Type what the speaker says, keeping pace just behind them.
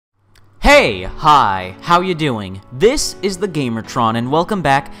Hey, hi, how you doing? This is the GamerTron and welcome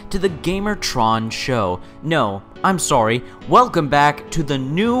back to the GamerTron show. No, I'm sorry, welcome back to the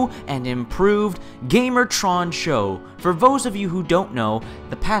new and improved GamerTron show. For those of you who don't know,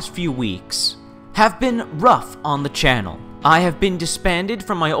 the past few weeks have been rough on the channel. I have been disbanded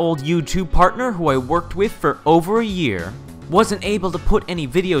from my old YouTube partner who I worked with for over a year. Wasn't able to put any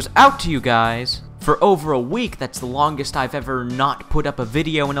videos out to you guys for over a week. That's the longest I've ever not put up a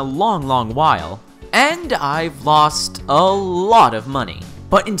video in a long while. And I've lost a lot of money.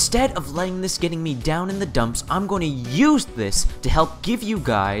 But instead of letting this getting me down in the dumps, I'm going to use this to help give you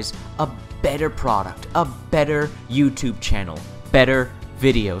guys a better product, a better YouTube channel, better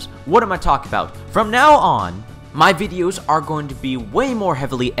videos. What am I talking about? From now on, my videos are going to be way more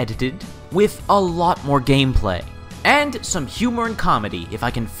heavily edited with a lot more gameplay. And some humor and comedy, if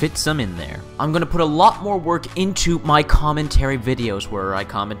I can fit some in there. I'm gonna put a lot more work into my commentary videos, where I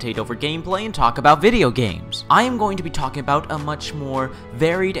commentate over gameplay and talk about video games. I am going to be talking about a much more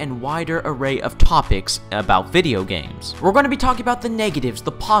varied and wider array of topics about video games. We're going to be talking about the negatives,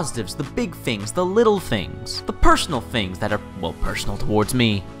 the positives, the big things, the little things, the personal things that are, well, personal towards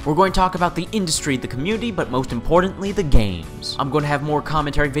me. We're going to talk about the industry, the community, but most importantly, the games. I'm going to have more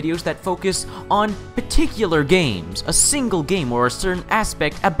commentary videos that focus on particular games, a single game or a certain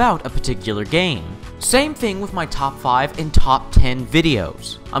aspect about a particular game. Same thing with my top 5 and top 10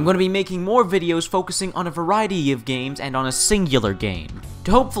 videos. I'm going to be making more videos focusing on a variety of games and on a singular game,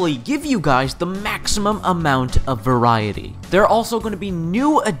 to hopefully give you guys the maximum amount of variety. There are also going to be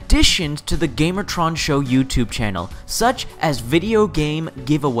new additions to the GamerTron Show YouTube channel, such as video game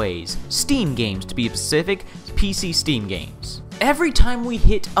giveaways, Steam games to be specific, PC Steam games. Every time we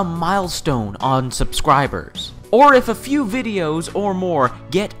hit a milestone on subscribers, or if a few videos or more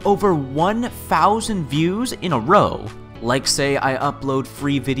get over 1,000 views in a row, like say I upload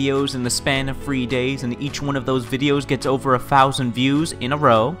free videos in the span of 3 days and each one of those videos gets over 1,000 views in a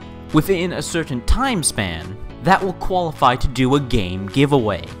row, within a certain time span, that will qualify to do a game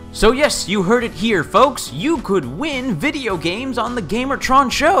giveaway. So yes, you heard it here, folks. You could win video games on the GamerTron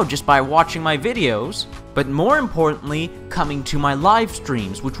show just by watching my videos. But more importantly, coming to my live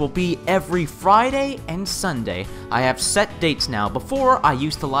streams, which will be every Friday and Sunday. I have set dates now. Before, I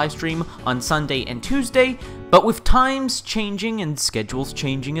used to live stream on Sunday and Tuesday, but with times changing and schedules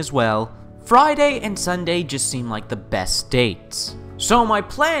changing as well, Friday and Sunday just seem like the best dates. So my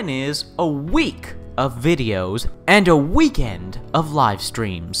plan is a week of videos and a weekend of live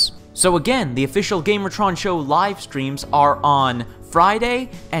streams. So again, the official GamerTron show live streams are on Friday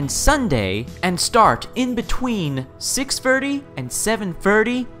and Sunday and start in between 6:30 and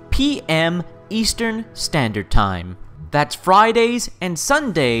 7:30 p.m. Eastern Standard Time. That's Fridays and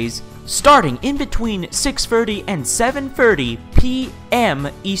Sundays starting in between 6:30 and 7:30 p.m.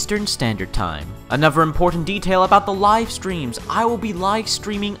 Eastern Standard Time. Another important detail about the live streams, I will be live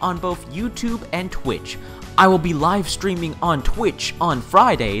streaming on both YouTube and Twitch. I will be live streaming on Twitch on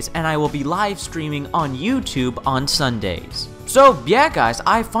Fridays, and I will be live streaming on YouTube on Sundays. So yeah guys,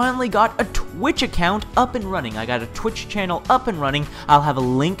 I finally got a Twitch account up and running. I got a Twitch channel up and running. I'll have a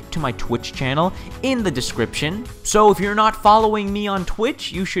link to my Twitch channel in the description. So if you're not following me on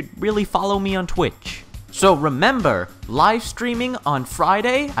Twitch, you should really follow me on Twitch. So remember, live streaming on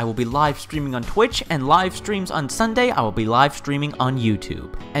Friday, I will be live streaming on Twitch, and live streams on Sunday, I will be live streaming on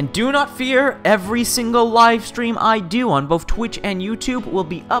YouTube. And do not fear, every single live stream I do on both Twitch and YouTube will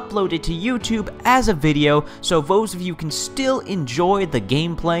be uploaded to YouTube as a video, so those of you can still enjoy the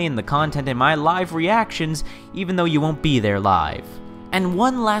gameplay and the content and my live reactions, even though you won't be there live. And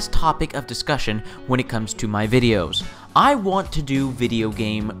one last topic of discussion when it comes to my videos. I want to do video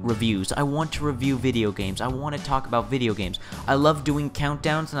game reviews. I want to review video games. I want to talk about video games. I love doing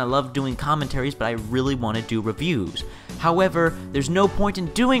countdowns and I love doing commentaries, but I really want to do reviews. However, there's no point in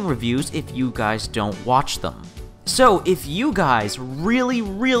doing reviews if you guys don't watch them. So if you guys really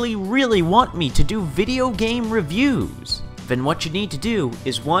want me to do video game reviews, then what you need to do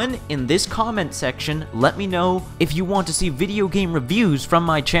is, one, in this comment section, let me know if you want to see video game reviews from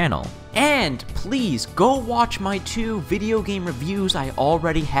my channel. And please go watch my 2 video game reviews I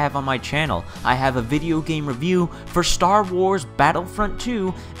already have on my channel. I have a video game review for Star Wars Battlefront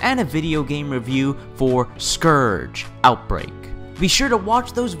 2 and a video game review for Scourge Outbreak. Be sure to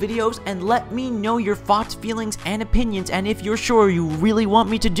watch those videos and let me know your thoughts, feelings, and opinions, and if you're sure you really want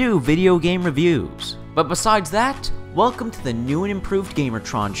me to do video game reviews. But besides that, welcome to the new and improved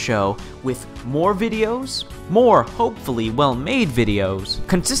GamerTron show with more videos, more hopefully well-made videos,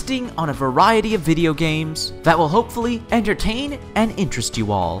 consisting on a variety of video games that will hopefully entertain and interest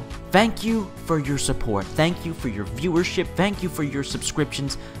you all. Thank you for your support, thank you for your viewership, thank you for your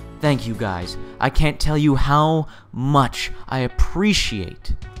subscriptions, Thank you guys. I can't tell you how much I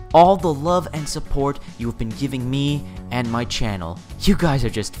appreciate all the love and support you have been giving me and my channel. You guys are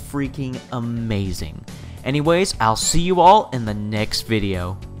just freaking amazing. Anyways, I'll see you all in the next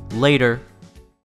video. Later.